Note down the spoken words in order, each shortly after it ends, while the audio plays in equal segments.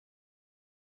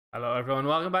Hello everyone,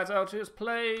 welcome back to Altreus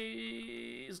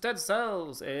Plays Dead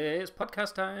Cells. It's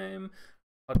podcast time.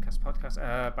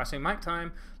 Bashing mic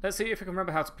time. Let's see if we can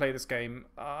remember how to play this game.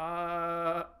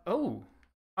 Oh,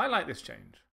 I like this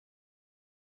change.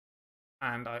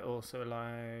 And I also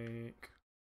like...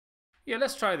 Yeah,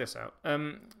 let's try this out.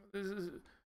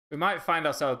 We might find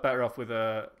ourselves better off with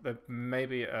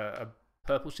maybe a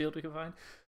purple shield we can find.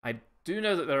 I do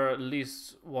know that there are at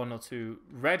least one or two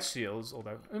red shields,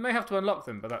 although we may have to unlock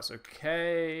them, but that's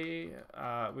okay.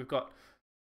 We've got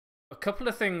a couple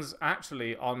of things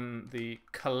actually on the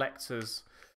collector's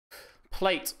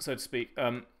plate, so to speak,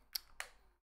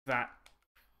 that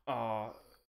are...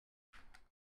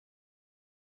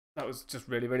 That was just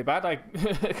really, really bad. I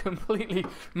completely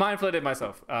mind-flooded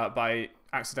myself by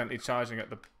accidentally charging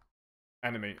at the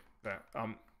enemy there.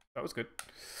 That was good.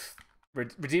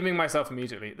 Redeeming myself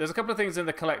immediately. There's a couple of things in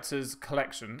the collector's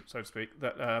collection, so to speak,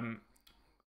 that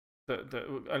that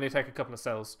only take a couple of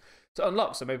cells to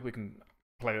unlock. So maybe we can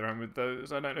play around with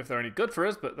those. I don't know if they're any good for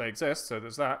us, but they exist. So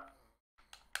there's that.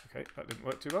 Okay, that didn't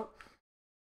work too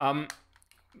well.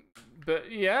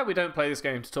 But yeah, we don't play this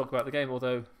game to talk about the game,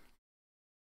 although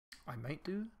I might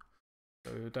do.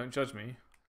 So don't judge me.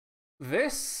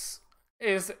 This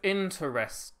is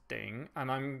interesting,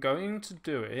 and I'm going to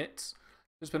do it.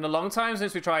 It's been a long time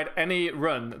since we tried any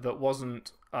run that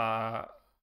wasn't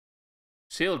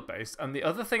shield-based. And the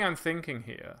other thing I'm thinking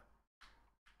here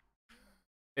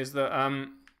is that,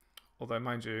 although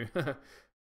mind you,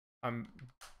 I'm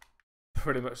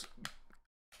pretty much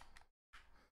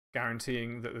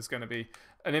guaranteeing that there's going to be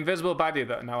an invisible baddie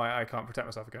that now I can't protect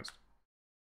myself against.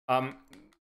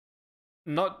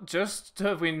 Not just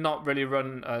have we not really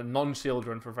run a non-shield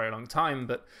run for a very long time,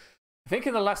 but I think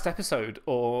in the last episode,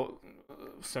 or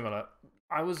similar,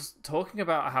 I was talking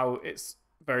about how it's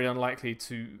very unlikely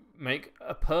to make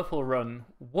a purple run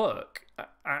work,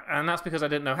 and that's because I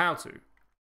didn't know how to.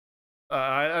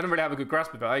 I don't really have a good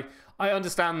grasp of it. I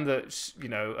understand that, you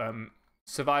know,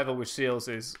 survival with shields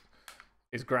is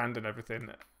grand and everything,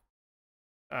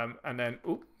 and then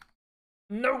ooh,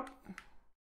 no.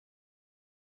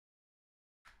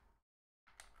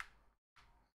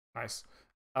 Nice.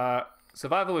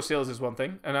 Survival with shields is one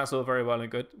thing, and that's all very well and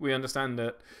good. We understand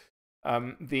that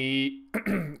the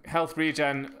health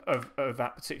regen of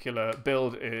that particular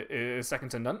build is second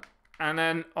to none. And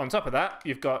then on top of that,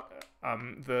 you've got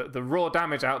the raw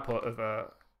damage output of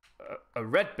a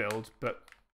red build, but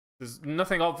there's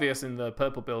nothing obvious in the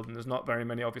purple build, and there's not very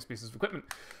many obvious pieces of equipment.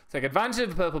 Take advantage of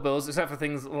the purple builds, except for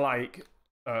things like...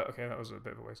 okay, that was a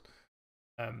bit of a waste.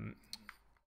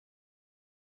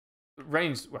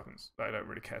 Ranged weapons that I don't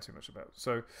really care too much about.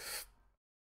 So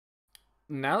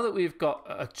now that we've got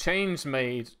a change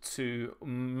made to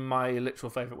my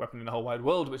literal favorite weapon in the whole wide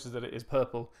world, which is that it is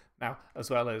purple now, as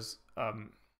well as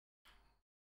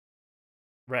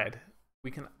red, we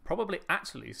can probably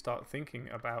actually start thinking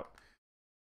about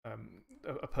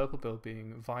a purple build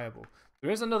being viable.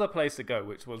 There is another place to go,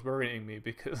 which was worrying me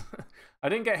because I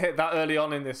didn't get hit that early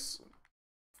on in this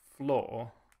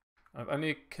floor. I've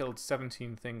only killed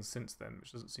 17 things since then,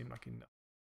 which doesn't seem like enough.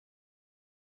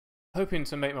 Hoping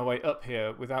to make my way up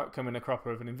here without coming a cropper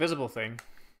of an invisible thing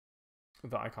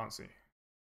that I can't see.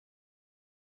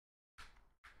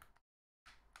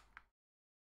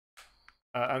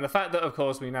 And the fact that, of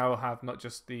course, we now have not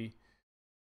just the...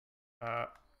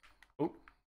 not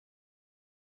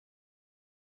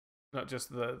just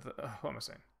the what am I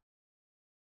saying?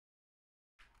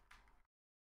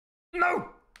 No!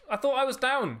 I thought I was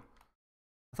down!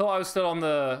 I thought I was still on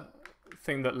the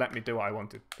thing that let me do what I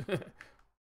wanted.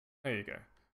 There you go.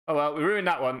 Oh well, we ruined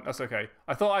that one. That's okay.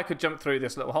 I thought I could jump through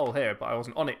this little hole here, but I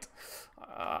wasn't on it.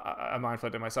 I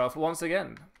mind-flooded myself once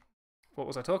again. What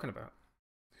was I talking about?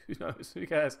 Who knows? Who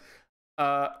cares?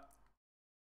 Give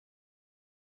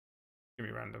me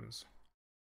randoms.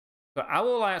 The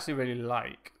owl I actually really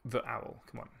like. The owl.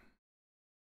 Come on.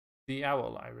 The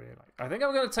owl I really like. I think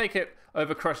I'm going to take it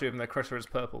over Crusher, even though Crusher is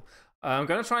purple. I'm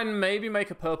going to try and maybe make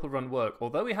a purple run work,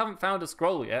 although we haven't found a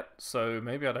scroll yet, so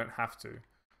maybe I don't have to.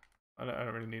 I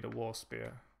don't really need a war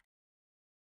spear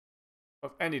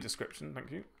of any description,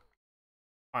 thank you.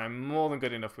 I'm more than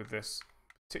good enough with this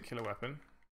particular weapon,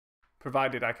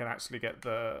 provided I can actually get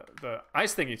the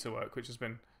ice thingy to work, which has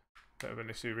been a bit of an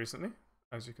issue recently,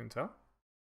 as you can tell.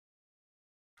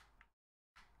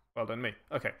 Well done, me.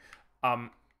 Okay.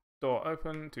 Door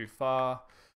open, too far.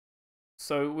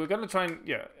 So we're going to try and,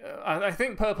 yeah, I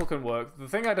think purple can work. The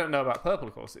thing I don't know about purple,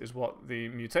 of course, is what the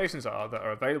mutations are that are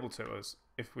available to us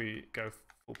if we go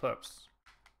full purps.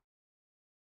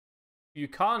 You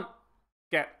can't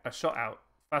get a shot out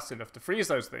fast enough to freeze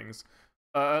those things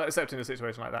Except in a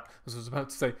situation like that, as I was about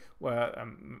to say, where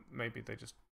maybe they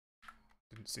just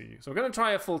didn't see you. So we're going to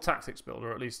try a full tactics build,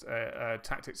 or at least a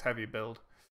tactics heavy build.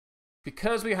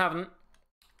 Because we haven't,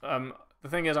 the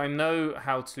thing is, I know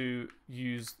how to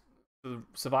use the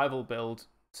survival build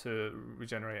to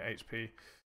regenerate HP,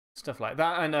 stuff like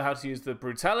that. I know how to use the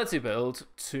brutality build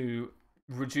to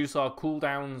reduce our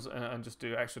cooldowns and just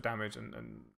do extra damage and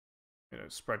you know,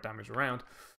 spread damage around,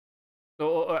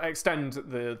 or extend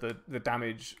the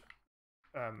damage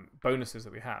bonuses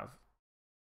that we have.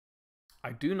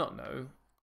 I do not know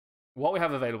what we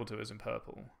have available to us in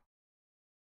purple.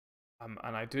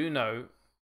 And I do know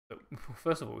that,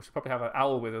 first of all, we should probably have an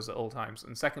owl with us at all times.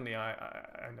 And secondly, I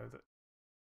know that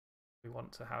we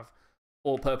want to have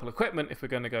all purple equipment if we're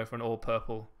going to go for an all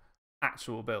purple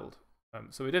actual build.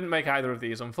 So we didn't make either of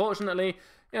these, unfortunately.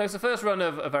 You know, it's the first run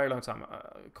of a very long time.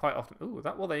 Quite often. Ooh,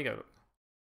 well, there you go.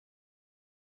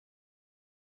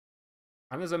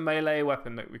 And there's a melee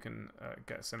weapon that we can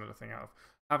get a similar thing out of.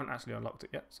 I haven't actually unlocked it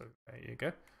yet, so there you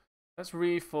go. Let's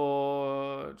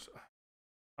reforge.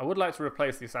 I would like to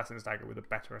replace the Assassin's Dagger with a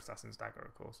better Assassin's Dagger,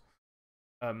 of course.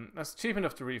 That's cheap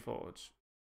enough to reforge.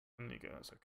 There you go, that's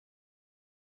okay.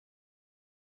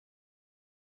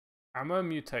 Ammo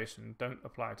mutation don't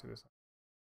apply to this.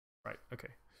 Right, okay.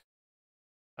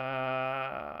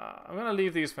 I'm going to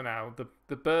leave these for now.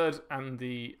 The bird and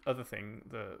the other thing,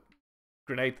 the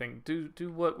grenade thing,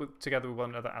 do work together with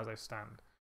one another as they stand.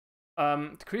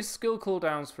 Decrease skill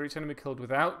cooldowns for each enemy killed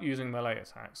without using melee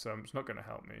attacks, so it's not going to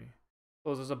help me.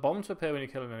 Causes a bomb to appear when you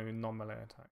kill an enemy with non-melee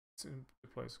attack. It's a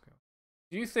deployed skill.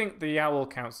 Do you think the owl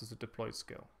counts as a deployed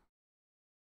skill?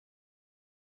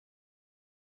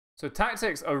 So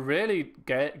tactics are really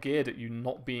geared at you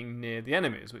not being near the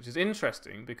enemies, which is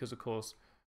interesting because, of course,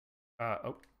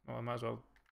 I might as well.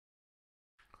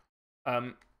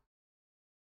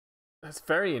 That's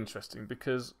very interesting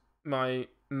because my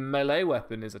melee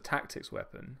weapon is a tactics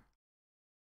weapon,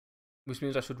 which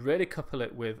means I should really couple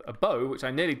it with a bow, which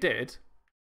I nearly did,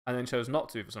 and then chose not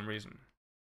to for some reason.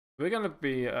 We're going to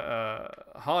be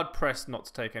hard pressed not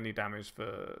to take any damage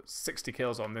for 60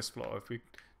 kills on this floor if we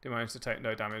do manage to take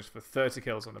no damage for 30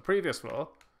 kills on the previous floor.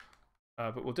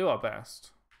 But we'll do our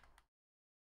best.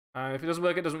 And if it doesn't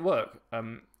work, it doesn't work.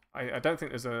 I don't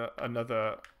think there's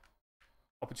another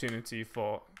opportunity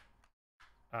for...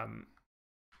 don't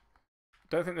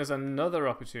think there's another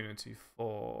opportunity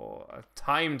for a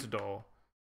timed door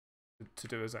to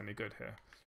do us any good here.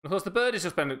 Of course, the bird is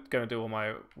just going to do all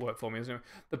my work for me, isn't it?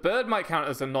 The bird might count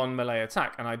as a non-melee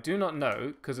attack, and I do not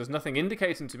know, because there's nothing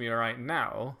indicating to me right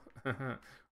now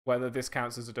whether this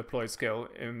counts as a deployed skill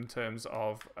in terms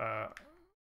of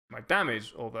my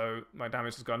damage, although my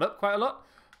damage has gone up quite a lot.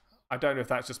 I don't know if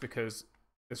that's just because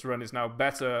this run is now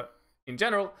better in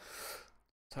general.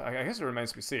 So I guess it remains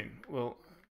to be seen. We'll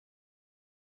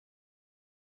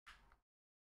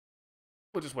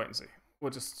just wait and see. We'll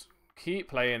just keep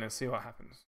playing and see what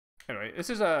happens. Anyway, this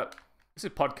is a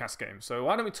podcast game, so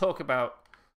why don't we talk about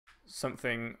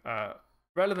something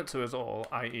relevant to us all,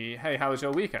 i.e., hey, how was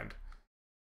your weekend?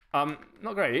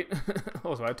 Not great.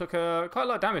 Also, I took quite a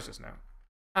lot of damage just now.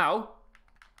 Ow!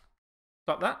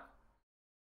 Stop that.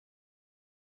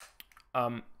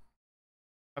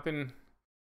 I've been...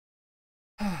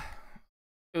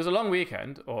 It was a long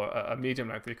weekend, or a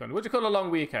medium-length weekend. What do you call a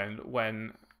long weekend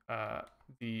when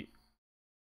the...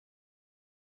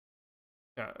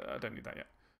 Yeah, I don't need that yet.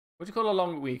 What do you call a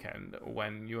long weekend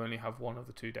when you only have one of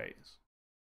the 2 days?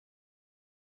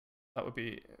 That would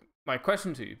be my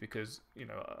question to you, because, you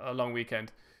know, a long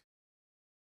weekend,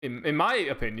 in my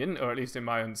opinion, or at least in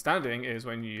my understanding, is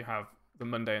when you have the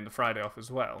Monday and the Friday off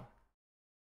as well.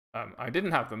 I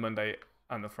didn't have the Monday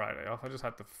and the Friday off. I just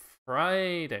had the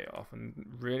Friday off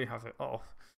and really have it off.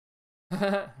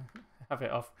 Have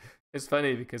it off. It's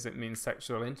funny because it means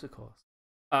sexual intercourse.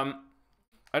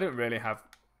 I didn't really have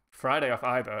Friday off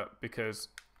either because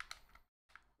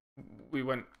we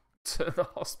went to the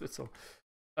hospital.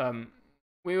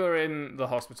 We were in the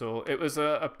hospital. It was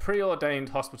a preordained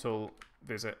hospital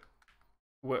visit.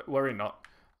 Worry not.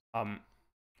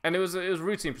 And it was a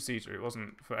routine procedure. It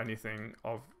wasn't for anything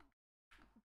of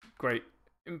great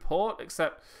import,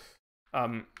 except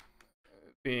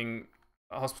being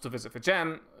a hospital visit for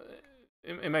Jen.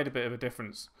 It made a bit of a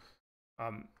difference.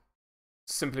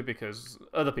 Simply because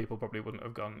other people probably wouldn't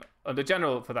have gone under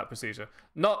general for that procedure.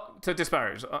 Not to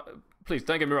disparage. Please,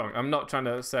 don't get me wrong. I'm not trying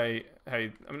to say,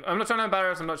 hey, I'm not trying to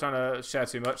embarrass. I'm not trying to share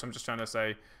too much. I'm just trying to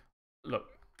say, look,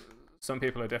 some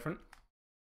people are different.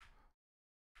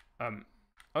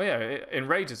 Oh yeah, it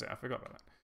enrages it. I forgot about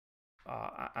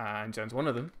that. And Jen's one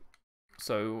of them.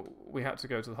 So we had to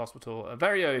go to the hospital a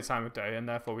very early time of day, and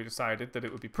therefore we decided that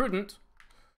it would be prudent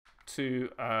to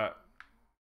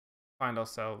find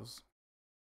ourselves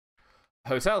a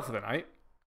hotel for the night.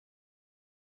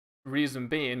 Reason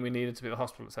being, we needed to be at the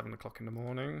hospital at 7 o'clock in the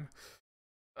morning.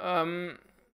 Yeah,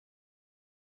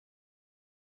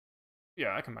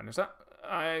 I can manage that.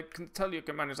 I can tell you I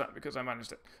can manage that because I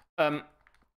managed it. 7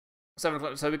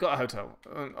 o'clock, so we got a hotel.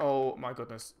 Oh my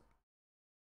goodness.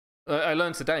 I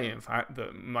learned today, in fact,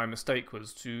 that my mistake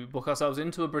was to book ourselves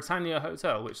into a Brittania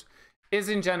hotel, which is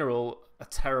in general a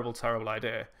terrible, terrible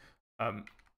idea.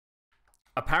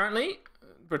 Apparently,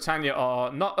 Brittania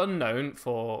are not unknown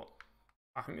for,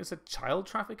 I think it's a child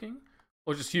trafficking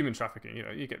or just human trafficking. You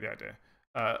know, you get the idea.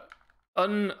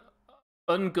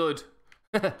 Ungood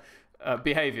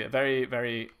behavior, very,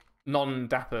 very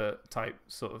non-dapper type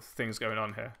sort of things going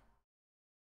on here.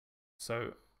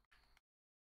 So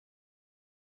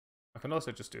I can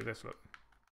also just do this, look.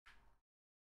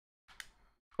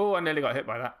 Oh, I nearly got hit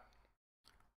by that.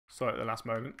 Sorry at the last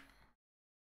moment.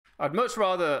 I'd much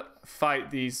rather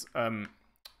fight these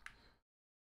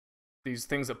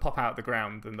things that pop out of the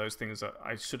ground than those things that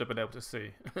I should have been able to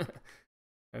see.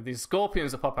 These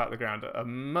scorpions that pop out of the ground are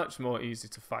much more easy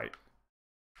to fight.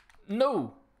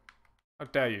 No! How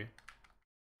dare you?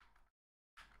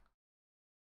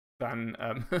 Than,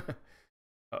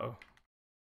 uh-oh.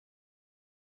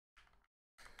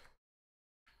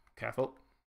 Careful.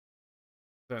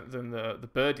 Than the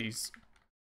birdies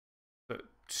that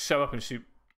show up and shoot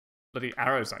bloody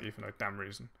arrows at you for no damn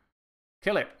reason.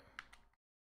 Kill it.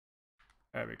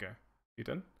 There we go. You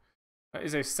done? That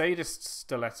is a sadist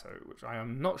stiletto, which I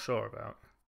am not sure about.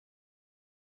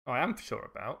 Oh, I am sure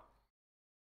about.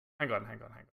 Hang on.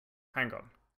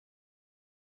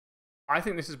 I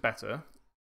think this is better.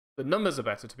 The numbers are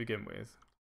better to begin with.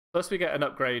 Plus we get an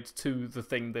upgrade to the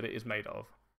thing that it is made of.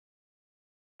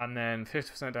 And then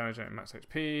 50% damage at max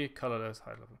HP, colorless,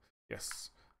 high level. Yes.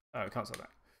 We can't sell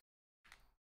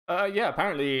that. Yeah,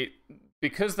 apparently,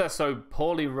 because they're so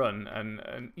poorly run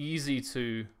and easy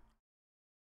to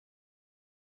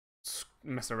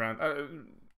mess around,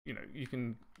 you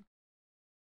know,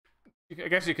 I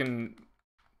guess you can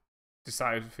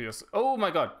decide for yourself. Oh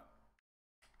my god.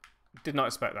 Did not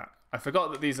expect that. I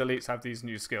forgot that these elites have these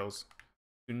new skills.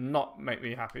 Do not make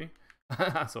me happy.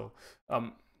 That's all.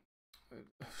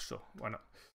 Sure, why not?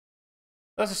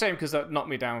 That's a shame because that knocked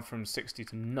me down from 60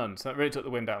 to none. So that really took the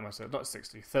wind out of my sails. Not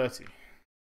 60, 30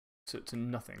 to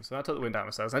nothing. So that took the wind out of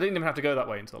my sails. I didn't even have to go that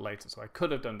way until later, so I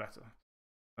could have done better.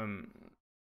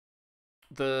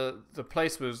 The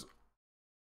place was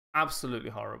absolutely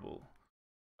horrible.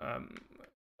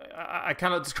 I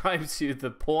cannot describe to you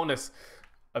the poorness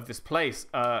of this place.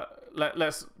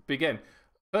 Let's begin.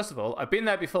 First of all, I've been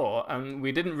there before, and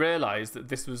we didn't realize that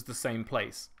this was the same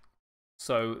place.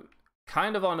 So,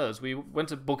 kind of on us. We went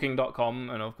to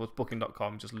booking.com, and of course,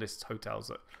 booking.com just lists hotels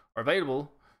that are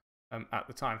available at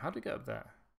the time. How do we get up there?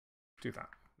 Do that.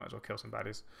 Might as well kill some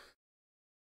baddies.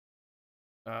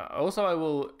 Also, I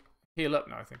will heal up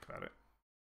now I think about it.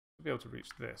 I'll be able to reach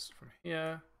this from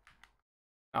here.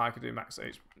 Now I can do max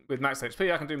HP. With max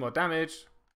HP, I can do more damage.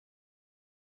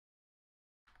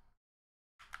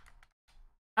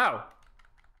 Ow!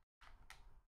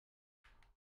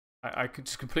 I could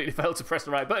just completely fail to press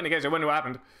the right button again. I wonder what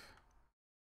happened.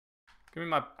 Give me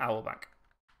my owl back.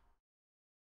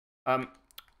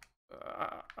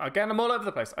 Again, I'm all over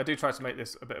the place. I do try to make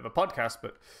this a bit of a podcast,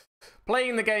 but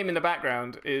playing the game in the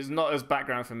background is not as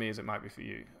background for me as it might be for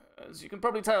you. As you can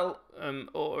probably tell,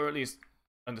 or at least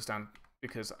understand,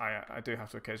 because I do have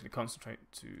to occasionally concentrate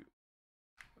to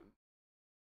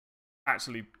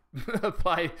actually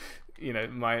apply, you know,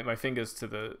 my fingers to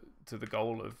the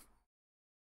goal of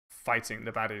fighting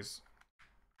the baddies.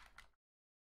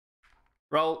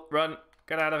 Roll, run,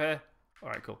 get out of here. All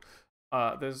right, cool.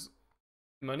 There's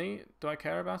money. Do I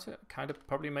care about it? Kind of,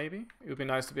 probably, maybe. It would be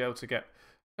nice to be able to get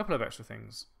a couple of extra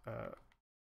things.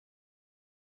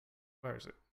 Where is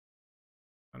it?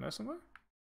 I know somewhere?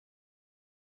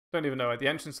 Don't even know where the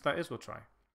entrance to that is. We'll try.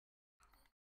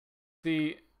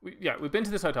 We've been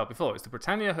to this hotel before. It's the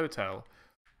Brittania Hotel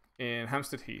in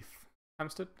Hampstead Heath.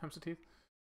 Hampstead Heath?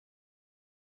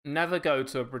 Never go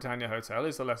to a Brittania Hotel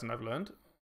is the lesson I've learned.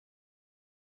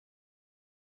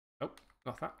 Nope,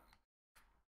 not that.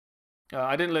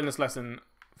 I didn't learn this lesson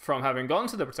from having gone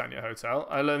to the Brittania Hotel.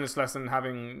 I learned this lesson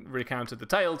having recounted the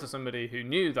tale to somebody who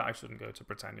knew that I shouldn't go to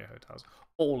Brittania Hotels.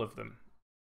 All of them.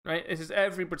 Right? This is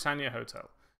every Brittania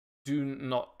Hotel. Do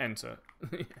not enter.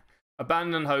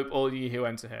 Abandon hope, all ye who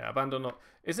enter here.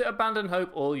 Is it abandon hope,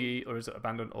 all ye, or is it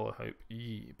abandon all hope,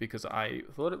 ye? Because I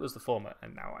thought it was the former,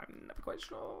 and now I'm never quite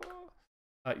sure.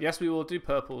 Yes, we will do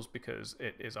purples because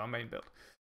it is our main build.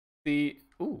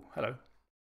 Ooh, hello.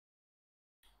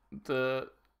 The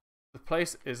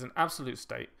place is an absolute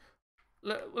state.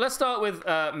 Let's start with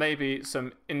maybe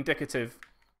some indicative.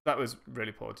 That was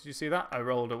really poor. Did you see that? I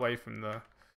rolled away from the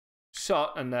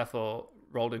shot and therefore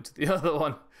rolled into the other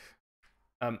one.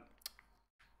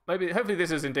 Hopefully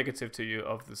this is indicative to you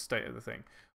of the state of the thing.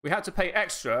 We had to pay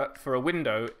extra for a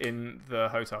window in the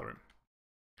hotel room.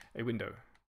 A window.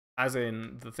 As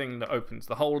in the thing that opens,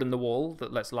 the hole in the wall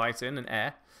that lets light in and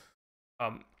air.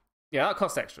 Yeah, that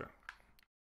costs extra.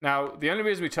 Now, the only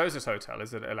reason we chose this hotel is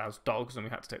that it allows dogs, and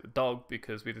we had to take the dog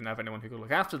because we didn't have anyone who could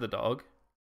look after the dog.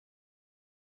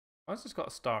 Why has this got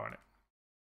a star on it?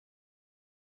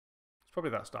 It's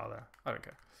probably that star there. I don't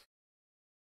care.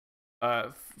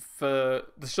 For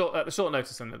the short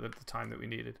notice and at the time that we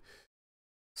needed.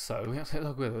 So we have to take the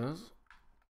dog with us.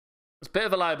 It's a bit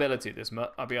of a liability, this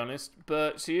mutt, I'll be honest,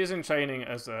 but she is in training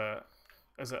as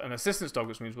an assistance dog,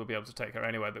 which means we'll be able to take her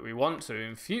anywhere that we want to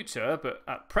in future, but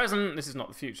at present, this is not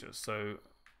the future, so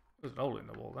there's an hole in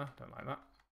the wall there, don't like that.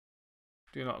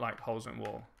 Do not like holes in the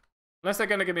wall. Unless they're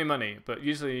going to give me money, but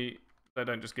usually they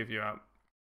don't just give you out.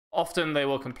 Often they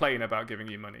will complain about giving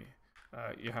you money.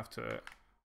 You have to,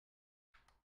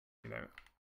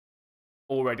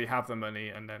 already have the money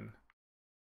and then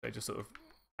they just sort of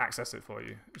access it for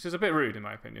you, which is a bit rude in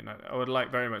my opinion. I would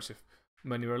like very much if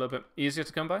money were a little bit easier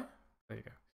to come by. There you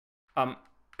go.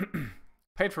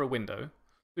 Paid for a window.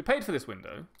 We paid for this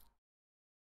window.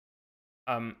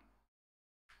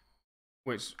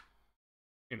 Which,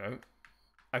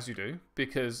 as you do,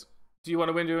 because do you want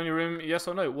a window in your room? Yes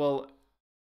or no? Well,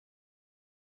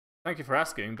 thank you for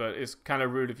asking, but it's kind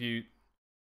of rude of you.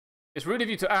 It's rude of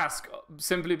you to ask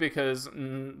simply because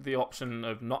the option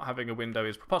of not having a window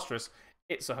is preposterous.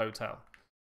 It's a hotel.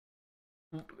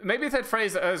 Maybe if they'd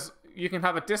phrase it as you can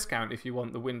have a discount if you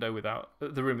want the room without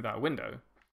a window.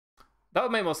 That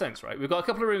would make more sense, right? We've got a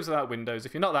couple of rooms without windows.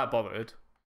 If you're not that bothered,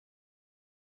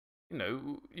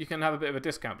 you can have a bit of a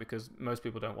discount because most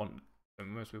people don't want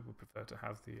them. Most people prefer to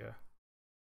have the.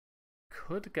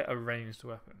 Could get a ranged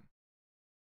weapon.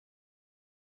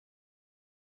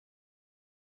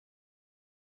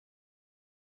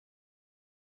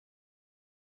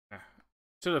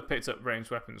 Should have picked up ranged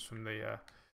weapons from the. I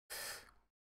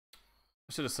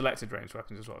should have selected ranged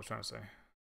weapons, is what I was trying to say.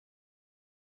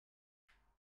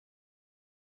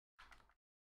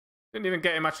 Didn't even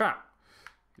get in my trap.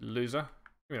 You loser.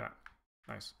 Give me that.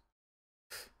 Nice.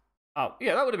 Oh,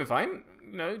 yeah, that would have been fine.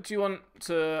 Do you want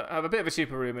to have a bit of a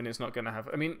cheaper room and it's not going to have...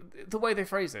 I mean, the way they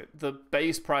phrase it, the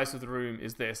base price of the room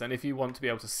is this, and if you want to be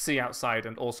able to see outside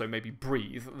and also maybe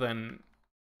breathe, then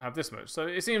have this much. So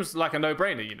it seems like a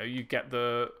no-brainer, you get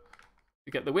the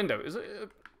window.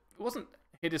 It wasn't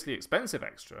hideously expensive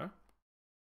extra.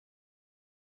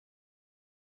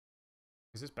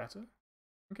 Is this better?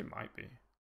 I think it might be.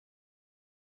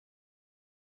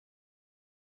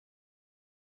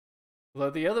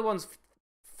 Although the other ones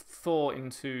fall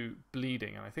into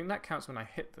bleeding, and I think that counts when I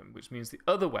hit them, which means the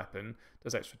other weapon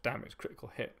does extra damage,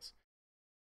 critical hits.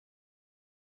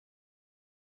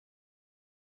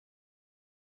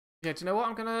 Yeah, do you know what?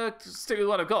 I'm going to stick with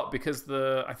what I've got because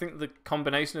I think the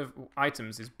combination of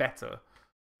items is better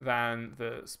than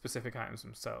the specific items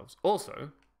themselves.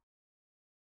 Also,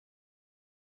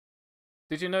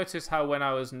 did you notice how when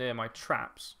I was near my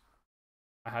traps,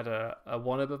 I had a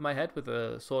one above my head with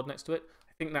a sword next to it?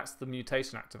 I think that's the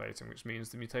mutation activating, which means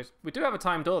the mutation... We do have a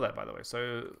time door there, by the way,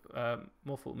 so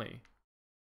more fool me.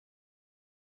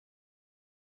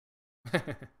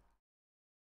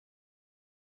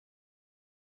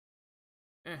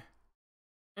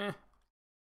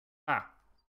 Ah.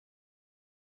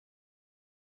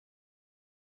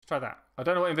 Let's try that. I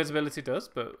don't know what invisibility does,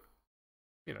 but,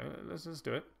 let's just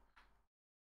do it.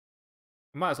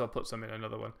 I might as well put some in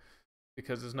another one,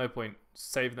 because there's no point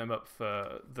saving them up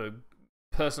for the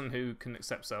person who can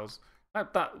accept cells.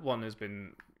 That one has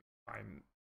been fine.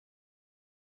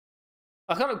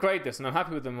 I can't upgrade this, and I'm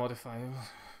happy with the modifier.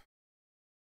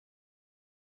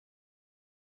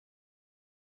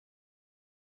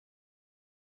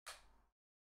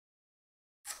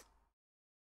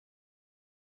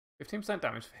 15%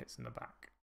 damage for hits in the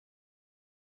back.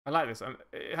 I like this.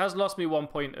 It has lost me 1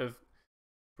 point of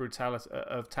brutality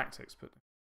of tactics, but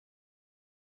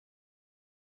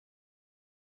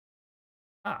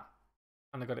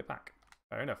and I got it back.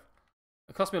 Fair enough.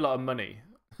 It cost me a lot of money.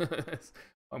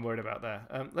 I'm worried about there.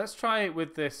 Let's try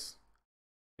with this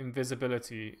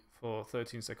invisibility for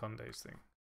 13 secondes thing.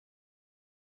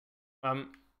 I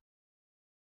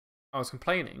was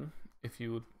complaining, if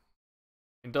you would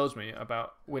indulge me,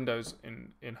 about windows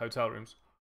in hotel rooms.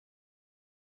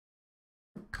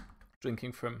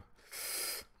 drinking from a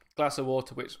glass of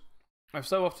water, which I've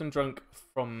so often drunk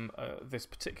from this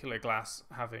particular glass,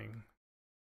 having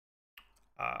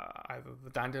either the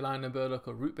dandelion and burdock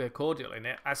or root beer cordial in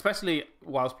it, especially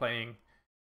whilst playing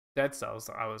Dead Cells,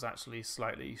 that I was actually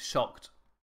slightly shocked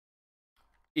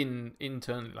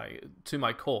internally, like to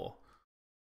my core,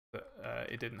 that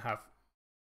it didn't have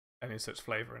any such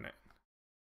flavour in it.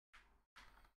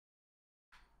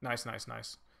 Nice.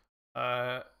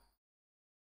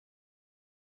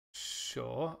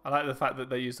 Sure. I like the fact that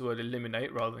they use the word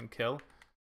eliminate rather than kill.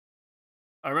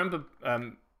 I remember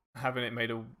having it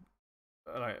made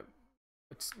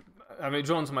having it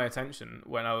drawn to my attention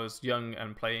when I was young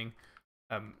and playing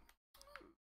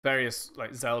various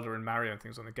like Zelda and Mario and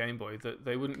things on the Game Boy, that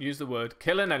they wouldn't use the word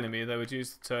kill an enemy, they would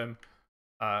use the term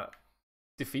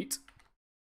defeat.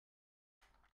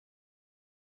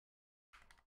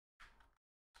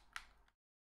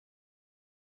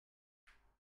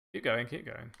 Keep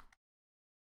going.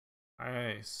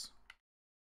 Nice.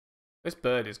 This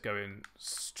bird is going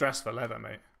stress for leather,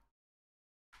 mate.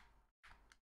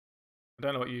 I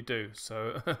don't know what you do,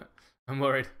 so I'm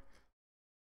worried.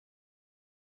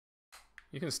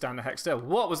 You can stand the heck still.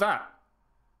 What was that?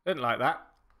 Didn't like that.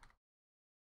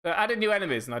 They're adding new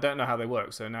enemies, and I don't know how they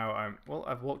work, so now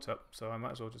I've walked up, so I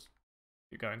might as well just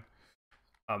keep going.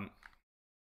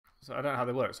 So I don't know how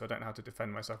they work, so I don't know how to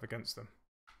defend myself against them.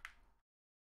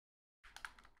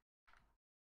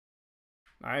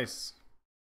 Nice.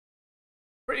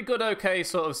 Pretty good, okay,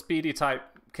 sort of speedy type,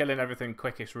 killing everything,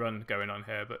 quickish run going on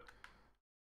here, but...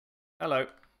 Hello.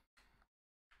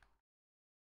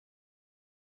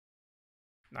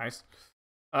 Nice.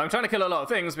 I'm trying to kill a lot of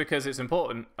things because it's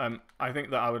important. I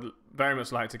think that I would very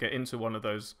much like to get into one of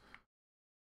those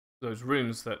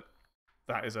rooms that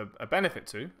is a benefit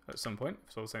to at some point.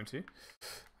 It's all the same to you.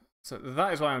 So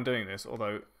that is why I'm doing this,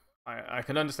 although I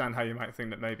can understand how you might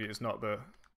think that maybe it's not the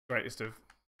greatest of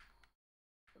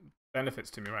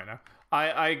benefits to me right now.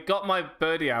 I got my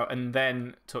birdie out and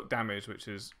then took damage, which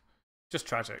is just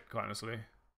tragic, quite honestly.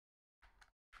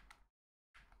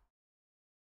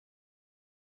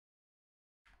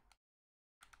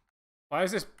 Why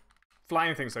is this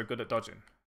flying thing so good at dodging?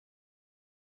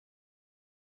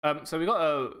 So we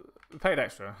paid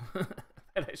extra.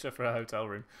 Paid extra for a hotel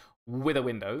room with a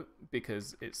window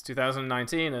because it's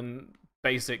 2019 and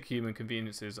basic human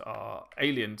conveniences are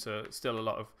alien to still a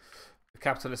lot of the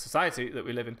capitalist society that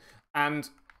we live in. And,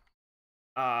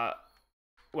 well,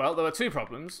 there were two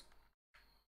problems.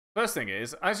 First thing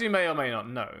is, as you may or may not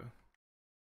know,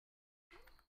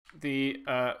 the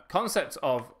concept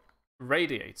of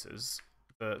radiators,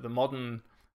 the modern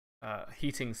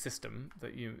heating system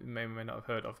that you may or may not have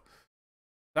heard of,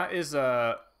 that is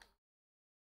very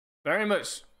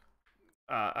much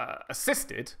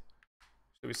assisted,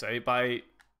 shall we say, by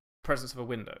presence of a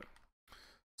window.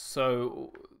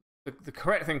 So the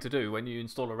correct thing to do when you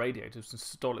install a radiator is to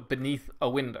install it beneath a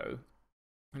window.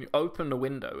 When you open the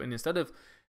window, and instead of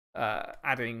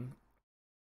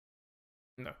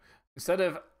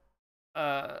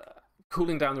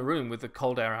cooling down the room with the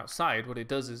cold air outside, what it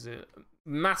does is it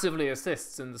massively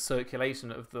assists in the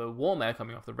circulation of the warm air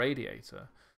coming off the radiator.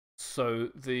 So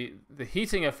the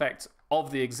heating effect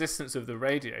of the existence of the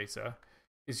radiator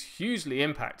is hugely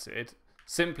impacted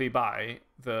simply by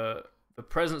the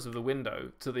presence of the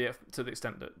window, to the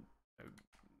extent that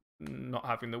not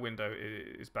having the window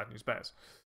is bad news bears.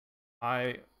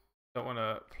 I don't want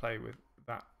to play with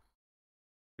that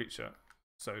creature,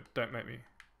 so don't make me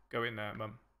go in there,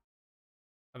 Mum.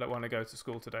 I don't want to go to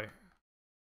school today.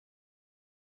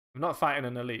 I'm not fighting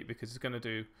an elite because it's going to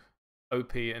do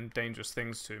OP and dangerous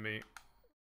things to me,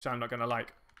 which I'm not going to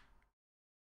like.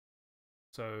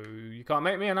 So you can't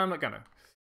make me, and I'm not going to.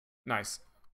 Nice.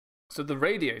 So the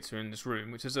radiator in this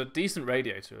room, which is a decent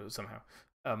radiator somehow,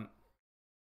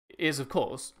 is of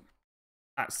course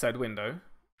at said window.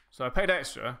 So I paid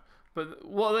extra, but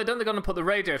what they done, they're going to put the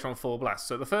radiator on full blast.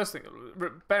 So the first thing,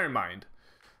 bear in mind,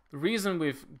 the reason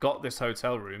we've got this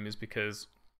hotel room is because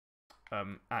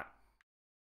at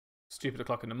stupid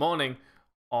o'clock in the morning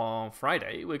on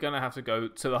Friday, we're going to have to go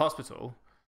to the hospital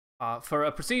for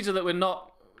a procedure that we're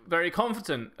not very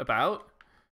confident about,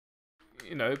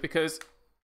 you know, because...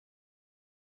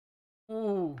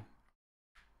 Ooh.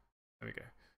 There we go.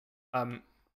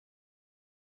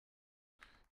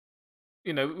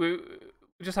 You know, we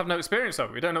just have no experience of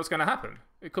it. We don't know what's going to happen.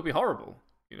 It could be horrible.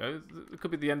 You know, it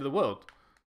could be the end of the world.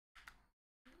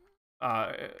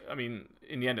 I mean,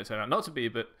 in the end it turned out not to be,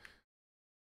 but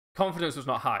confidence was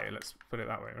not high, let's put it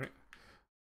that way, right?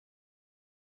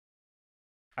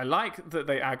 I like that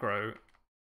they aggro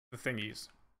the thingies.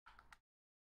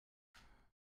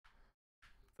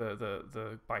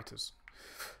 the biters.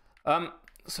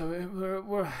 So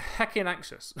we're heckin'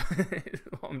 anxious. Is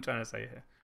what I'm trying to say here.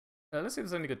 Let's see if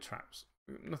there's any good traps.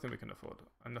 Nothing we can afford,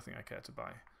 and nothing I care to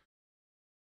buy.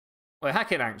 We're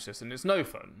heckin' anxious, and it's no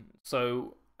fun.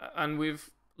 So, and we've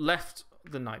left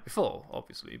the night before,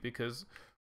 obviously, because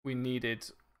we needed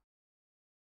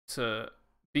to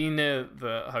be near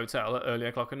the hotel at early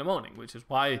o'clock in the morning, which is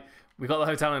why we got the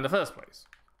hotel in the first place.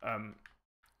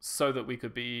 So that we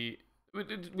could be. We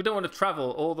don't want to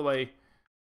travel all the way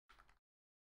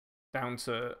down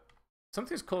to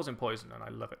something's causing poison, and I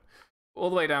love it. All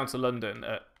the way down to London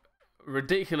at a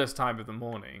ridiculous time of the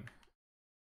morning,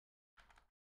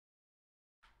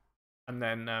 and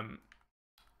then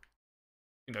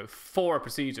for a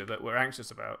procedure that we're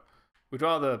anxious about. We'd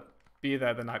rather be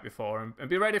there the night before and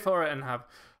be ready for it and have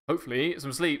hopefully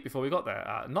some sleep before we got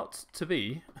there. Not to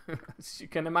be, as you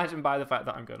can imagine by the fact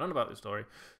that I'm going on about this story.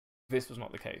 This was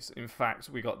not the case. In fact,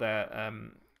 we got there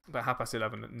about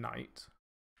 11:30 at night.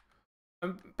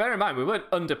 And bear in mind, we weren't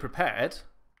underprepared.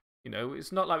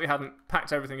 It's not like we hadn't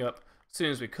packed everything up as soon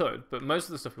as we could, but most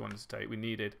of the stuff we wanted to take, we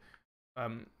needed.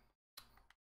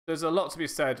 There's a lot to be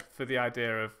said for the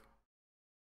idea of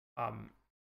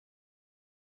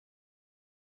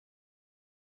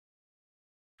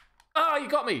you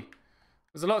got me!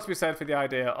 There's a lot to be said for the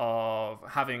idea of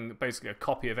having basically a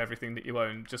copy of everything that you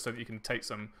own just so that you can take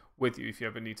some with you if you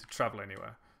ever need to travel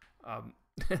anywhere.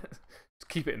 Just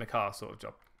keep it in the car sort of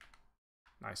job.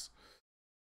 Nice.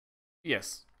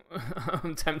 Yes,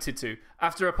 I'm tempted to.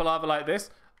 After a palaver like this,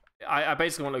 I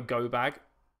basically want a go bag.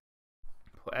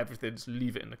 Put everything, just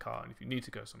leave it in the car, and if you need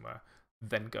to go somewhere,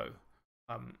 then go.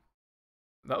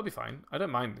 That'll be fine. I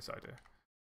don't mind this idea.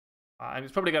 And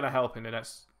it's probably going to help in the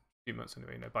next few months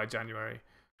anyway. By January,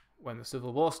 when the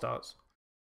Civil War starts,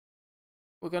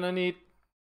 we're going to need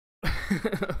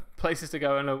places to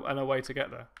go and a way to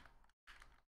get there.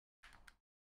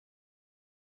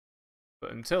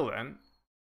 But until then,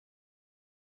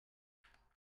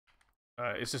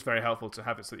 it's just very helpful to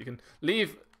have it so that you can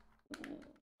leave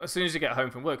as soon as you get home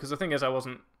from work. Because the thing is, I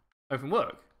wasn't home from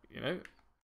work.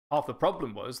 Half the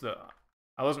problem was that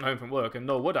I wasn't home from work, and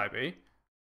nor would I be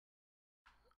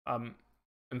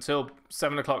until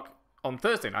 7 o'clock on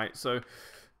Thursday night. So,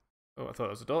 I thought it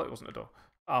was a door. It wasn't a door.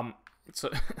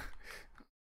 So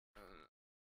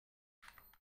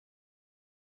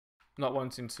not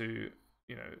wanting to,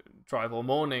 drive all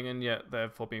morning, and yet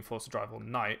therefore being forced to drive all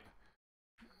night.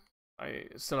 I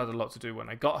still had a lot to do when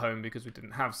I got home because we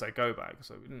didn't have, say, go bag,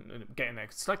 so we didn't end up getting there.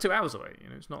 It's like 2 hours away.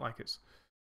 It's not like it's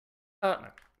no.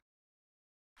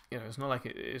 It's not like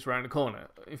it's around the corner.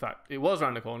 In fact, it was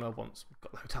around the corner once we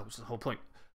got the hotel, which is the whole point.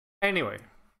 Anyway,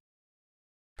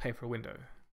 pay for a window,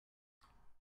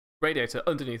 radiator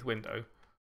underneath window,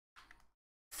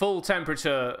 full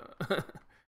temperature,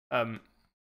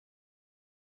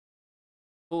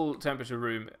 full temperature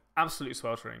room, absolutely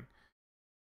sweltering.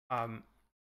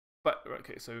 But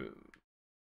okay, so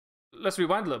let's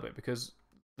rewind a little bit, because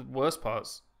the worst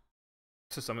parts,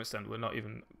 to some extent, we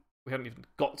hadn't even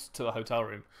got to the hotel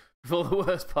room before the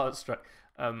worst part struck.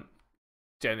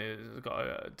 Jen has got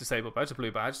a disabled badge, a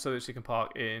blue badge, so that she can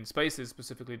park in spaces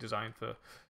specifically designed for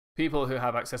people who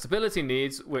have accessibility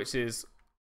needs, which is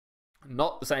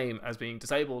not the same as being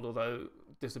disabled, although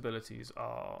disabilities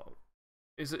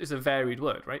is a varied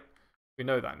word, right? We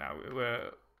know that now.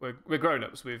 We're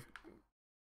grown-ups. We've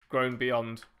grown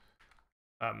beyond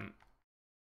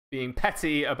being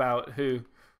petty about who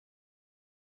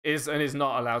is and is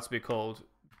not allowed to be called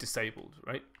disabled,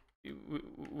 right?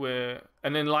 We're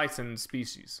an enlightened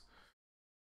species.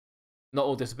 Not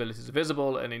all disabilities are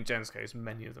visible, and in Jen's case,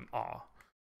 many of them are,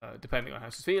 depending on how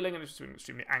she's feeling, and if she's feeling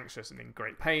extremely anxious and in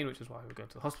great pain, which is why we're going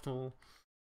to the hospital,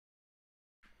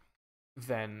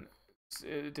 then it's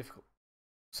difficult.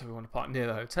 So we want to park near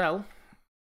the hotel.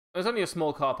 There's only a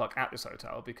small car park at this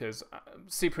hotel because,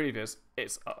 see previous,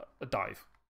 it's a dive.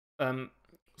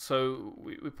 So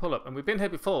we pull up, and we've been here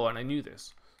before, and I knew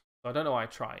this. So I don't know why I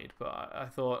tried, but I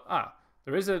thought,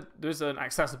 there is an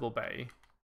accessible bay.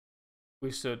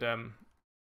 We should go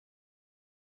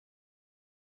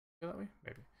that way,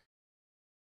 maybe.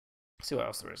 See what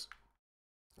else there is.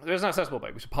 There's an accessible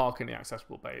bay. We should park in the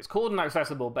accessible bay. It's called an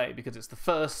accessible bay because it's the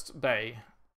first bay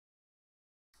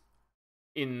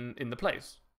in the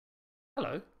place.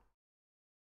 Hello.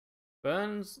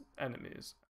 Burns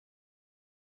enemies.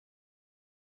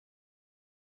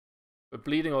 We're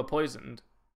bleeding or poisoned.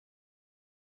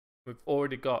 We've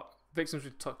already got victims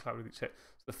with top cloud with each hit.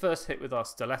 So the first hit with our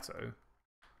stiletto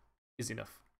is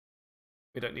enough.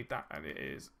 We don't need that, and it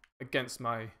is against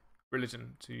my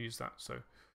religion to use that, so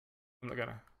I'm not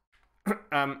gonna.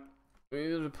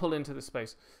 We pull into this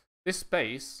space. This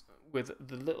space with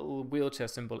the little wheelchair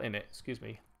symbol in it, excuse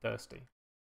me, thirsty,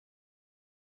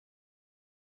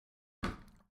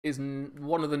 is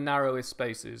one of the narrowest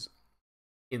spaces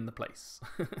in the place.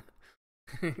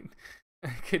 I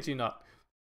kid you not.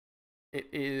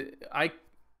 It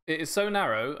is so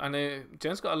narrow, and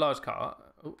Jen's got a large car.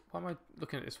 Oh, why am I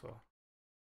looking at this for?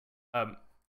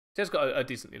 Jen's got a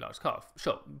decently large car,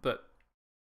 sure, but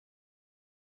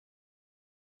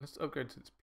let's upgrade to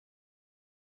this.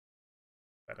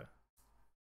 Better.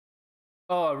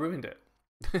 Oh, I ruined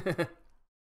it.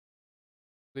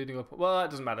 Leading up. Well, that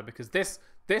doesn't matter because this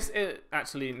it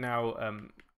actually now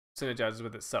synergizes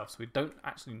with itself, so we don't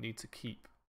actually need to keep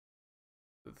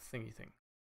the thingy thing.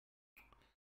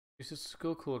 This is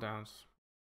skill cooldowns.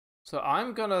 So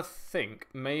I'm gonna think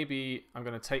maybe I'm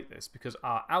gonna take this because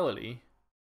our hourly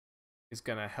is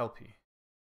gonna help you.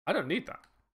 I don't need that.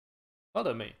 Well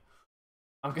done me.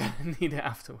 I'm gonna need it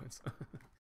afterwards.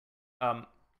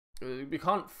 We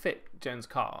can't fit Jen's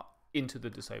car into the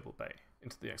disabled bay,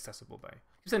 into the accessible bay.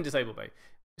 You said disabled bay.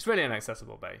 It's really an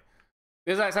accessible bay.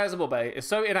 This accessible bay is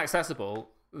so inaccessible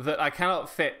that I cannot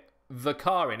fit the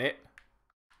car in it,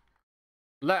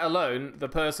 let alone the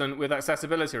person with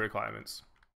accessibility requirements.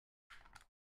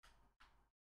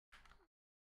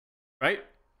 Right?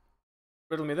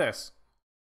 Riddle me this.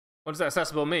 What does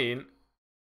accessible mean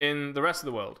in the rest of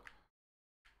the world?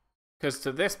 Because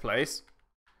to this place,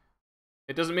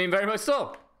 it doesn't mean very much at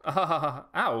all.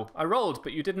 Ow, I rolled,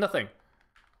 but you did nothing.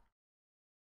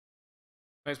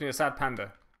 Makes me a sad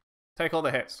panda. Take all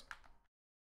the hits.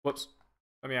 Whoops.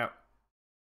 Let me out.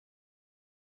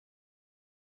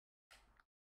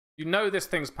 You know this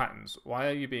thing's patterns. Why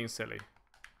are you being silly?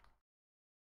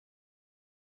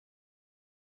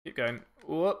 Keep going.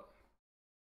 Whoop.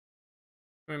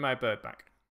 Give me my bird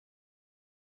back.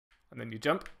 And then you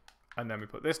jump. And then we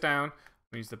put this down.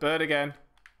 We use the bird again.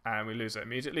 And we lose it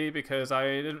immediately because I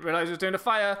didn't realize it was doing a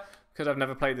fire because I've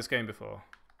never played this game before.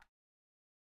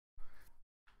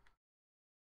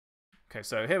 Okay,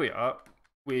 so here we are.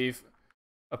 We've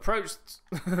approached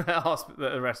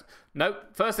the rest.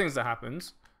 Nope. First things that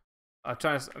happens. I'm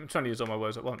trying to use all my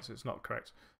words at once. It's not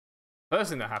correct.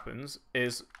 First thing that happens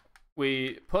is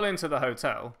we pull into the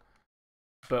hotel,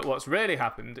 but what's really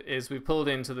happened is we pulled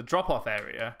into the drop-off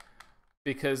area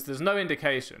because there's no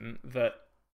indication that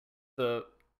the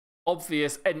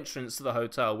obvious entrance to the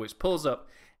hotel, which pulls up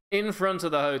in front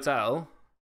of the hotel,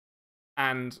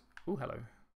 and oh, hello,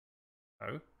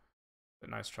 oh, but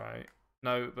nice try,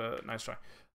 no, but nice try.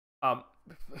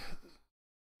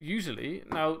 Usually,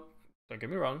 now, don't get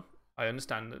me wrong, I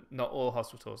understand that not all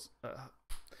hospitals,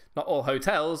 not all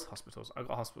hotels, hospitals. I've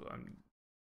got a hospital.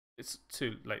 It's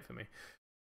too late for me.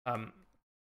 Oh,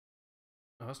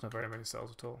 that's not very many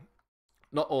cells at all.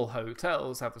 Not all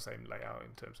hotels have the same layout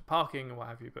in terms of parking and what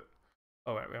have you, but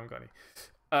oh wait, we haven't got any.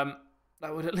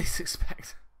 I would at least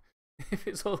expect, if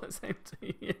it's all the same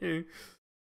to you,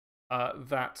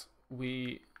 that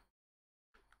we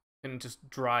can just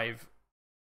drive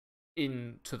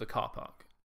into the car park,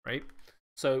 right?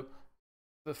 So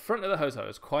the front of the hotel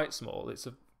is quite small. It's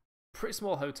a pretty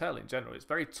small hotel in general. It's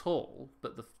very tall,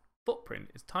 but the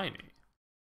footprint is tiny.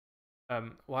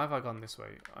 Why have I gone this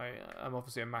way? I'm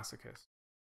obviously a masochist.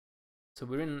 So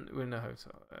we're in a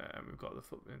hotel, and we've got the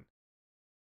footprint.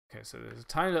 Okay, so there's a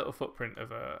tiny little footprint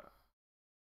of a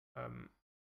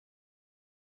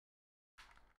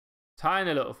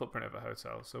tiny little footprint of a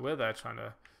hotel. So we're there trying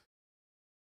to.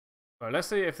 Well, let's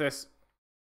see if this.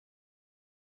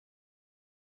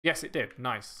 Yes, it did.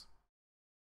 Nice.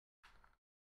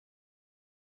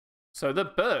 So the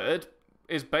bird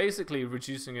is basically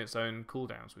reducing its own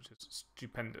cooldowns, which is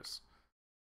stupendous.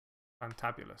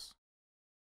 Fantabulous.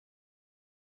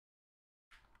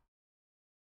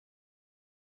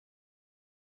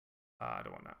 I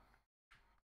don't want that.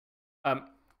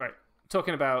 Right.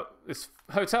 Talking about this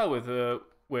hotel with a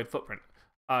weird footprint.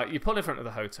 You pull in front of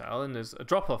the hotel, and there's a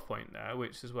drop-off point there,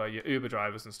 which is where your Uber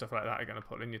drivers and stuff like that are going to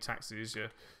pull in, your taxis,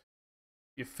 your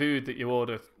food that you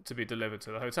order to be delivered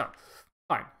to the hotel.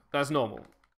 Fine, that's normal.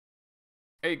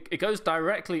 It goes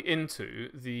directly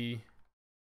into the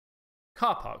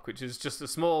car park, which is just a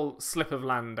small slip of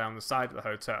land down the side of the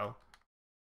hotel.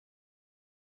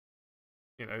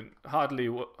 You know, hardly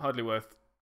worth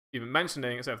even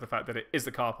mentioning, except for the fact that it is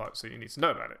the car park, so you need to know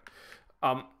about it.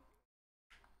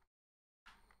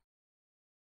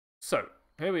 So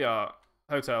here we are,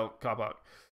 hotel, car park,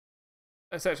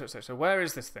 etc., etc. Where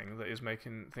is this thing that is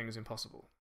making things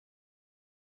impossible?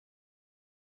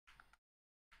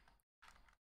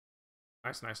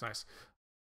 Nice, nice, nice.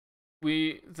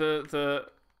 The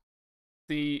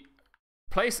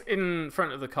place in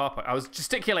front of the car park. I was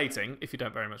gesticulating, if you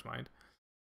don't very much mind.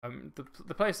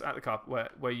 The place at the car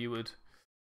where you would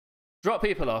drop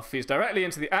people off feeds directly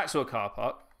into the actual car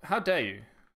park. How dare you?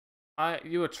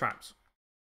 You were trapped.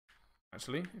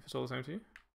 Actually, if it's all the same to you.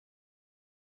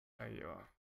 There you are.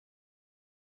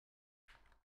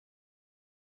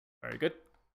 Very good.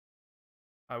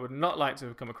 I would not like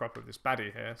to come across with this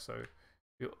baddie here, so if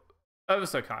you're ever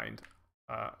so kind.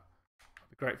 I'd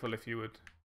be grateful if you would.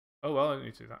 Oh well, I don't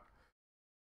need to do that.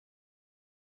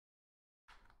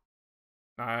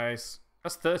 Nice.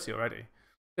 That's 30 already.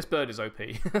 This bird is OP.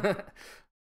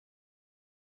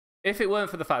 If it weren't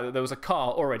for the fact that there was a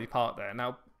car already parked there.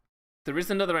 Now, there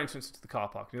is another entrance to the car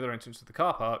park. The other entrance to the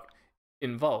car park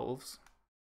involves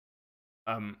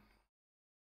going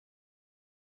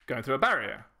through a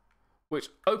barrier, which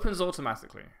opens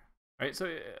automatically. Right?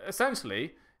 So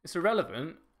essentially, it's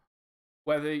irrelevant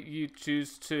whether you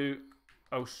choose to...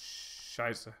 Oh,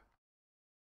 scheisse.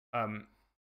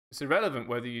 It's irrelevant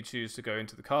whether you choose to go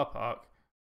into the car park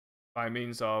by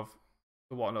means of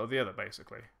the one or the other,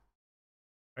 basically.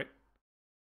 Right?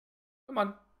 Come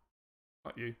on.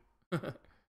 Not you.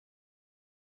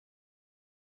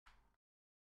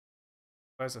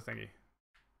 Where's the thingy?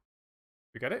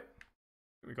 We get it?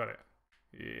 We got it.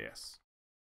 Yes.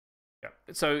 Yeah.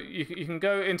 So you can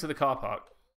go into the car park,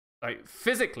 like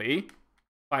physically,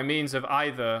 by means of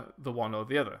either the one or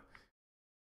the other.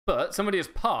 But somebody is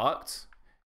parked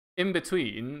in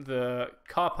between the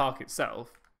car park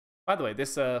itself. By the way,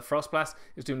 this frost blast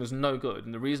is doing us no good,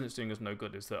 and the reason it's doing us no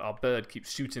good is that our bird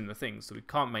keeps shooting the things, so we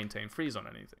can't maintain freeze on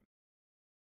anything.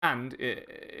 And it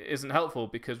isn't helpful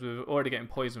because we're already getting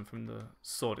poison from the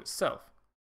sword itself.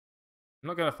 I'm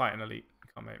not going to fight an elite.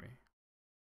 You can't make me.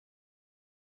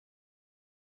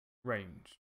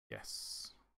 Range.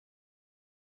 Yes.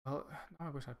 Well, now I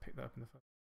wish I'd picked that up in the first.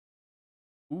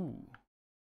 Ooh.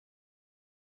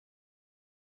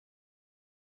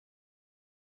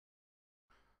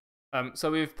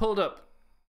 So we've pulled up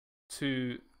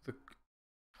to the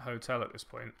hotel at this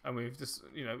point, and we've just,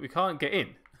 we can't get in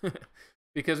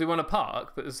because we want to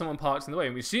park, but there's someone parked in the way,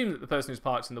 and we assume that the person who's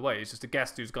parked in the way is just a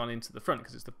guest who's gone into the front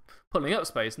because it's the pulling up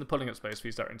space, and the pulling up space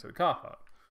feeds out into the car park.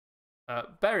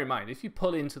 Bear in mind, if you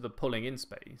pull into the pulling in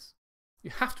space,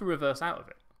 you have to reverse out of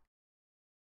it.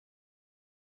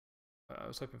 I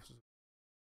was hoping for something.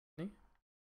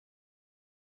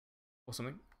 Or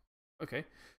something. Okay.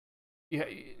 Yeah,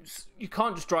 you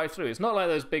can't just drive through. It's not like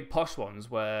those big posh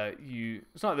ones where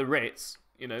it's not like the Ritz,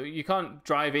 you can't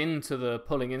drive into the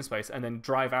pulling in space and then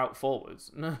drive out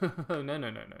forwards. No.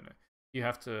 You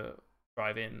have to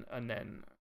drive in and then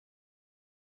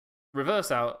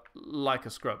reverse out like a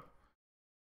scrub.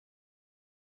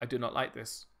 I do not like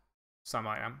this. Sam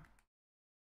I am.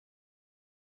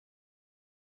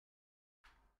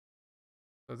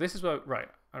 So this is where, right,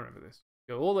 I remember this.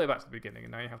 Go all the way back to the beginning,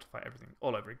 and now you have to fight everything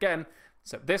all over again.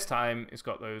 Except this time, it's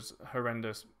got those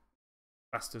horrendous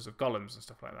bastards of golems and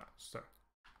stuff like that. So,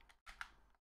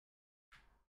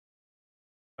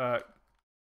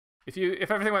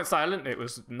 if everything went silent, it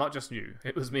was not just you;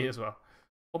 it was me as well,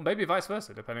 or maybe vice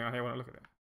versa, depending on how you want to look at it.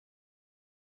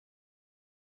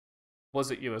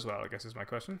 Was it you as well? I guess is my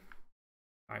question.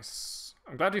 Nice.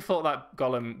 I'm glad you fought that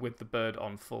golem with the bird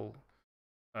on full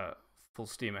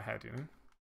steam ahead.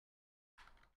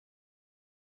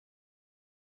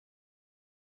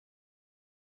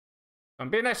 I'm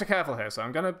being extra careful here, so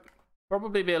I'm going to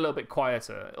probably be a little bit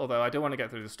quieter, although I do want to get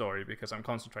through the story because I'm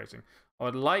concentrating. I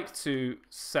would like to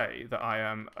say that I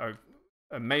am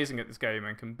amazing at this game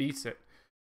and can beat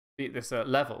this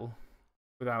level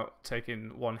without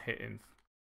taking one hit in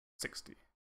 60.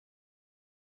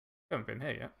 I haven't been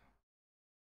here yet.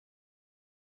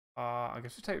 I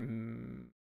guess we take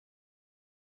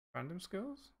random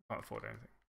skills? Can't afford anything.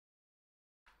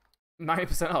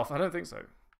 90% off? I don't think so.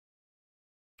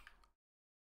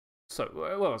 So,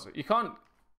 what was it? You can't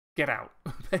get out,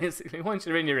 basically. Once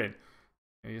you're in, you're in.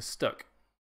 You're stuck.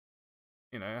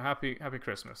 Happy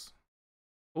Christmas.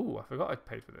 Ooh, I forgot I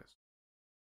paid for this.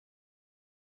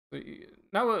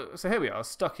 So here we are,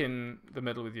 stuck in the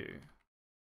middle with you.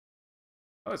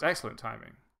 Oh, it's excellent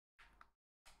timing.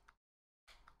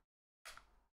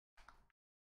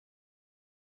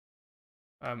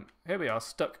 Here we are,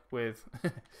 stuck with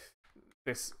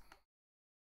this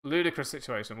ludicrous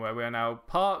situation where we are now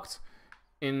parked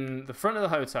in the front of the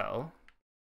hotel,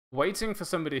 waiting for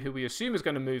somebody who we assume is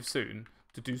going to move soon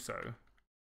to do so,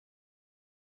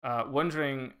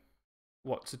 wondering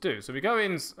what to do. So we go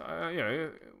in,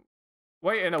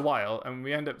 wait in a while, and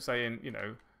we end up saying,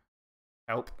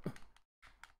 help.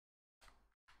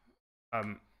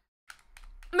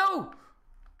 No!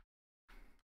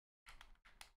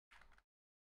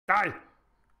 Die!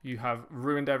 You have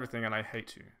ruined everything and I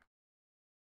hate you.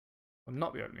 I'll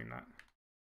not be opening that.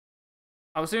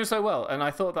 I was doing so well, and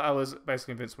I thought that I was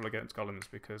basically invincible against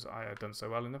golems because I had done so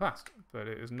well in the past, but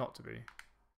it is not to be.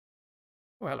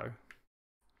 Oh, hello.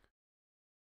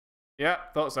 Yeah,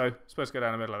 thought so. Supposed to go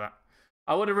down the middle of that.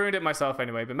 I would have ruined it myself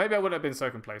anyway, but maybe I wouldn't have been so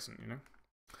complacent, you know?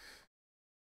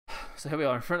 So here we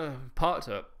are in front of parked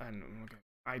up, and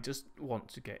I just want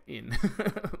to get in.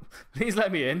 Please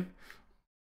let me in.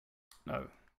 No,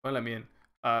 won't let me in.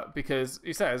 Because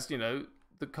he says, you know,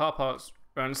 the car park's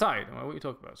around the side. Well, what are you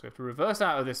talking about? So we have to reverse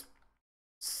out of this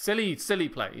silly, silly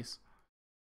place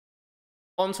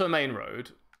onto a main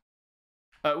road.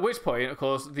 At which point, of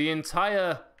course, the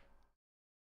entire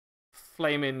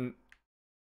flaming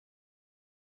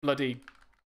bloody,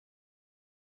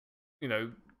 you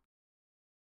know,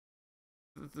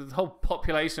 the whole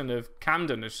population of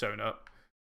Camden has shown up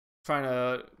trying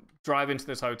to drive into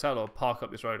this hotel or park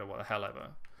up this road or what the hell ever.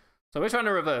 So we're trying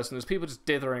to reverse, and there's people just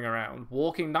dithering around,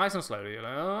 walking nice and slowly. You're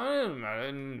like,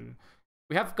 oh,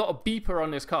 we have got a beeper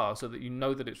on this car so that you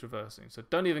know that it's reversing. So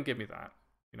don't even give me that,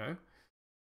 you know?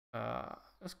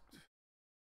 Let's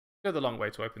go the long way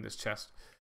to open this chest.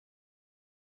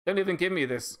 Don't even give me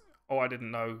this, oh, I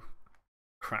didn't know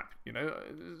crap, you know?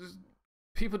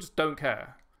 People just don't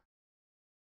care.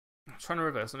 I'm trying to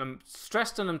reverse, and I'm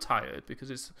stressed and I'm tired because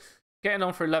it's getting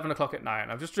on for 11 o'clock at night.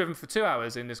 I've just driven for 2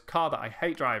 hours in this car that I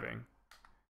hate driving.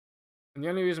 And the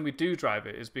only reason we do drive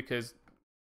it is because,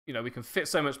 you know, we can fit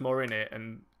so much more in it,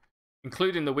 and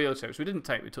including the wheelchair, which we didn't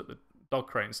take, we took the dog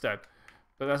crate instead.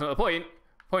 But that's not the point.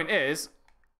 Point is,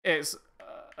 it's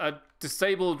a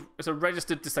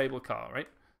registered disabled car, right?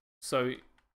 So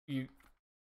you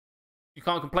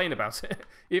can't complain about it.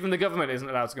 Even the government isn't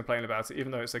allowed to complain about it,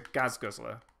 even though it's a gas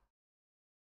guzzler.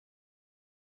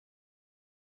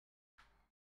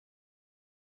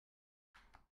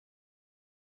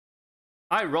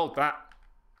 I rolled that.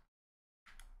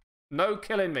 No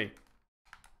killing me.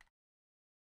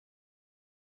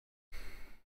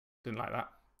 Didn't like that.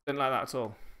 Didn't like that at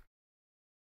all.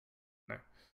 No.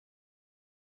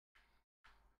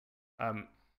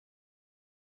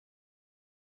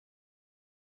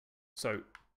 So,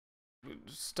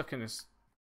 stuck in this.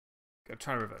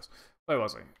 Trying to reverse. Where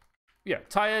was I? Yeah,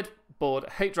 tired, bored,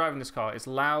 hate driving this car. It's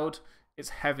loud. It's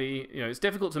heavy, you know, it's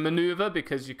difficult to maneuver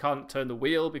because you can't turn the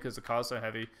wheel because the car's so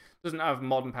heavy. It doesn't have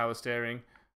modern power steering,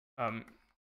 you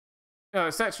know,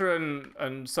 etc.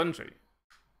 and sundry.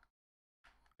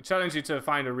 I challenge you to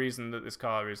find a reason that this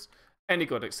car is any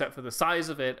good except for the size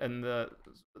of it and the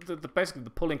basically the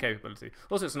pulling capability.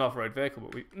 Also, it's an off-road vehicle,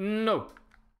 but no.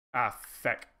 Ah,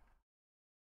 feck.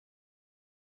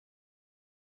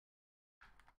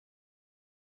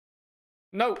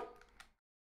 No.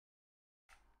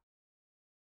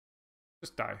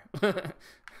 Just die.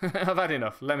 I've had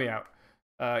enough. Let me out.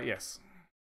 Yes.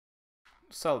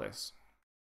 Sell this.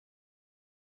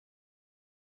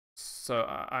 So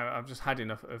I've just had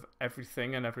enough of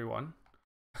everything and everyone.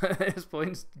 At this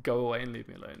point, go away and leave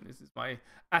me alone. This is my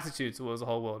attitude towards the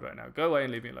whole world right now. Go away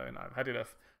and leave me alone. I've had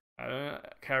enough. I don't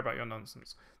care about your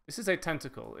nonsense. This is a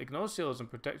tentacle. Ignore shields and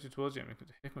protect you towards you.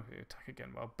 Attack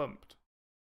again while bumped.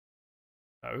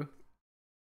 No.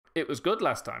 It was good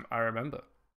last time, I remember.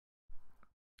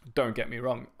 Don't get me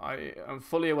wrong. I am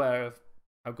fully aware of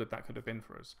how good that could have been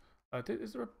for us. There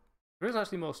is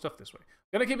actually more stuff this way.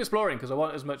 I'm going to keep exploring because I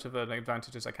want as much of an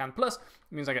advantage as I can. Plus,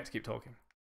 it means I get to keep talking.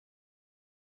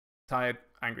 Tired,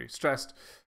 angry, stressed.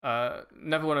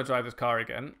 Never want to drive this car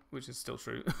again, which is still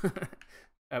true.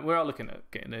 We are looking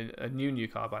at getting a new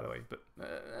car, by the way, but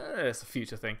it's a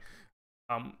future thing.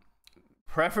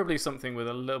 Preferably something with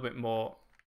a little bit more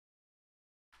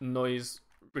noise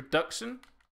reduction.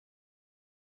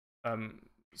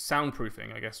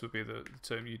 Soundproofing, I guess, would be the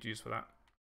term you'd use for that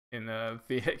in a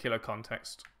vehicular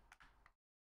context.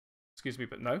 Excuse me,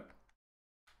 but no.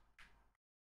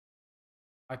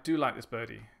 I do like this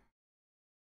birdie.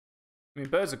 I mean,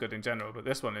 birds are good in general, but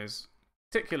this one is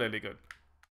particularly good.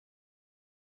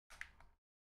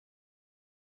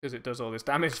 Because it does all this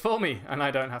damage for me, and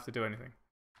I don't have to do anything.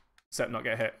 Except not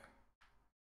get hit.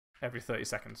 Every 30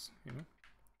 seconds, you know?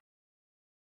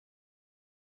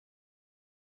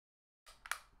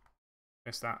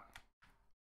 Missed that.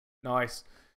 Nice.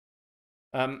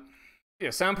 Yeah,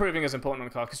 soundproofing is important on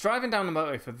the car, because driving down the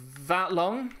motorway for that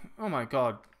long, oh my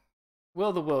god.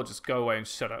 Will the world just go away and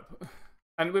shut up?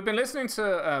 And we've been listening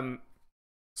to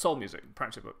soul music,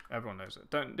 Pratchett book. Everyone knows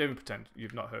it. Don't even pretend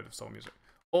you've not heard of soul music.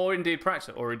 Or indeed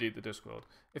Pratchett, or indeed the Discworld.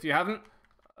 If you haven't,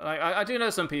 I do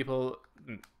know some people,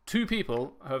 2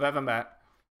 people who I've ever met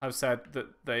have said that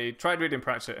they tried reading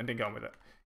Pratchett and didn't get on with it.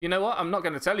 You know what? I'm not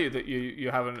going to tell you that you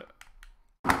have an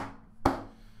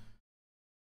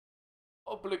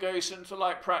obligation to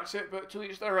like practice it, but to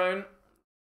each their own.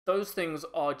 Those things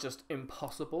are just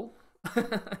impossible.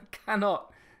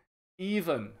 Cannot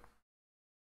even.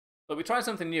 But we tried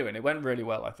something new and it went really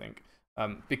well, I think,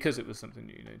 because it was something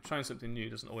new. You know, trying something new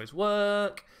doesn't always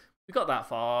work. We got that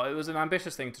far. It was an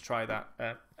ambitious thing to try that,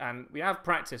 and we have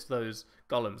practiced those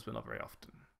golems, but not very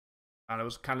often. And I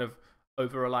was kind of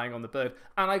over relying on the bird,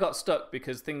 and I got stuck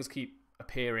because things keep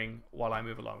appearing while I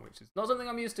move along, which is not something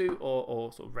I'm used to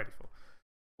or sort of ready for.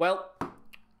 Well,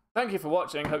 thank you for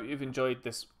watching. Hope you've enjoyed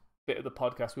this bit of the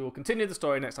podcast. We will continue the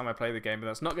story next time I play the game, but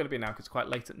that's not going to be now because it's quite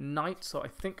late at night. So I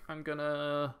think I'm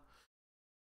gonna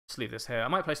just leave this here. I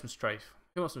might play some Strafe.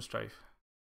 Who wants some Strafe?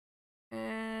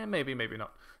 Maybe, maybe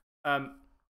not.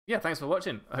 Yeah, thanks for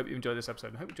watching. I hope you enjoyed this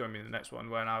episode. I hope you join me in the next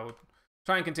one when I will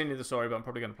try and continue the story, but I'm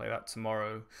probably going to play that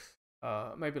tomorrow.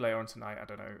 Maybe later on tonight, I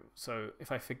don't know. So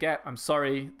if I forget, I'm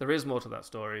sorry. There is more to that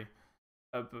story.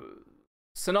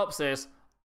 Synopsis: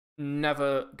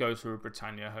 never go to a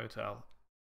Brittania hotel.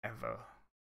 Ever.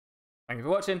 Thank you for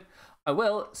watching. I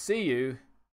will see you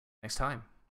next time.